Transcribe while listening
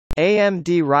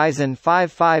AMD Ryzen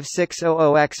 5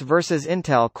 5600X vs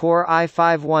Intel Core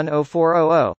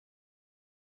i5-10400.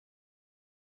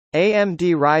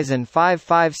 AMD Ryzen 5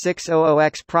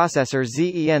 5600X processor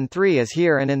Zen3 is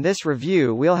here, and in this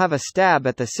review we'll have a stab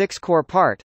at the 6-core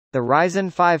part, the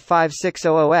Ryzen 5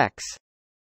 5600X.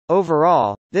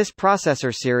 Overall, this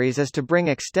processor series is to bring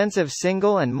extensive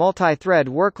single and multi-thread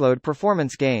workload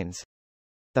performance gains.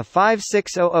 The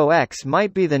 5600X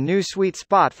might be the new sweet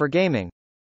spot for gaming.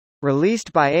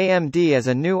 Released by AMD as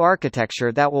a new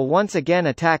architecture that will once again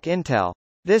attack Intel,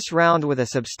 this round with a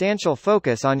substantial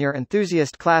focus on your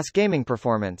enthusiast-class gaming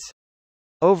performance.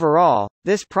 Overall,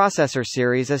 this processor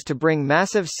series is to bring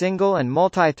massive single and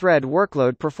multi-thread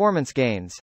workload performance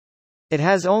gains. It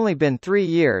has only been 3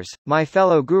 years, my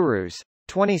fellow gurus.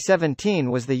 2017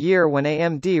 was the year when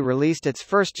AMD released its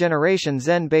first-generation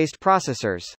Zen-based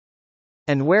processors.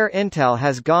 And where Intel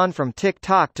has gone from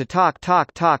tick-tock to talk.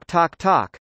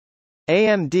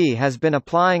 AMD has been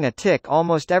applying a tick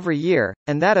almost every year,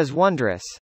 and that is wondrous.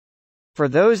 For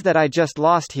those that I just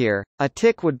lost here, a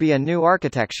tick would be a new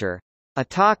architecture. A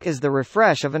talk is the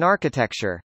refresh of an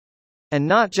architecture. And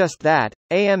not just that,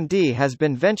 AMD has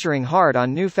been venturing hard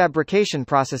on new fabrication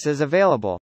processes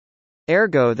available.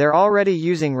 Ergo, they're already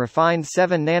using refined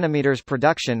 7nm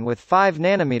production with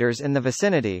 5nm in the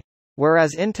vicinity,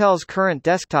 whereas Intel's current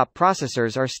desktop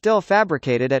processors are still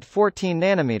fabricated at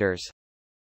 14nm.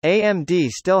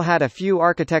 AMD still had a few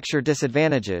architecture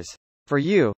disadvantages. For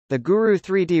you, the Guru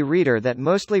 3D reader that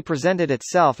mostly presented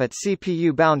itself at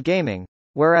CPU-bound gaming,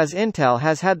 whereas Intel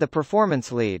has had the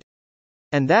performance lead.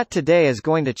 And that today is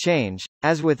going to change,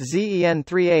 as with Zen3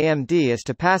 AMD is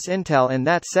to pass Intel in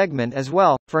that segment as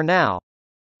well, for now.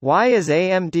 Why is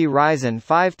AMD Ryzen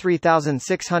 5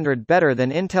 3600 better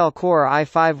than Intel Core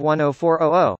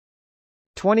i5-10400?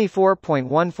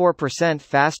 24.14%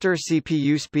 faster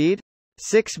CPU speed?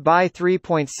 6 by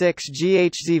 3.6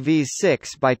 GHz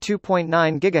 6 by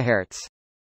 2.9 GHz.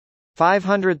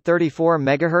 534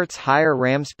 MHz higher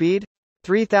RAM speed?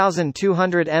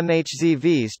 3200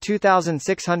 mHz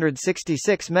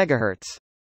 2666 MHz.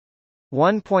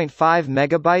 1.5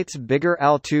 MB bigger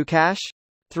L2 cache?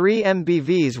 3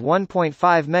 MB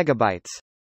 1.5 MB.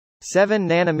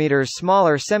 7nm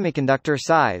smaller semiconductor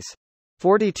size.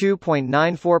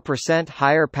 42.94%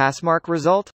 higher passmark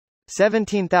result?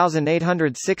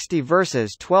 17,860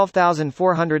 versus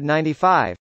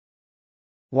 12,495.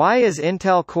 Why is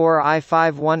Intel Core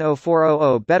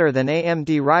i5-10400 better than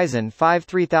AMD Ryzen 5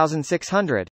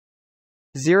 3600?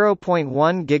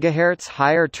 0.1 GHz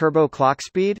higher turbo clock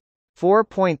speed?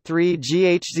 4.3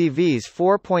 GHz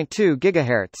 4.2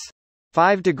 GHz.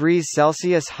 5 degrees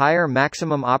Celsius higher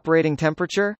maximum operating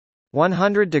temperature?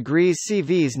 100 degrees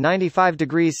CVs 95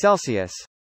 degrees Celsius.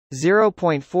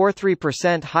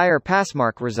 0.43% higher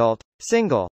passmark result,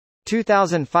 single.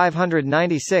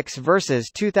 2,596 versus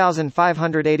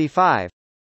 2,585.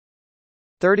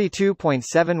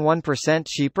 32.71%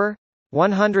 cheaper?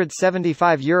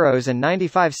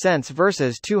 €175.95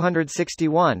 versus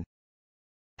 261.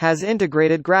 Has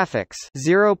integrated graphics.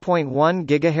 0.1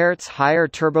 GHz higher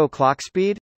turbo clock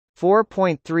speed?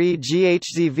 4.3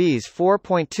 GHz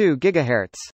 4.2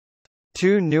 GHz.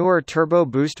 2 newer turbo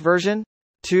boost version?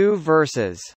 2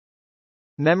 versus.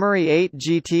 Memory 8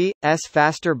 GT, S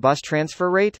faster bus transfer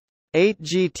rate? 8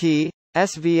 GT,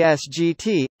 SVS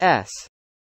GT, S.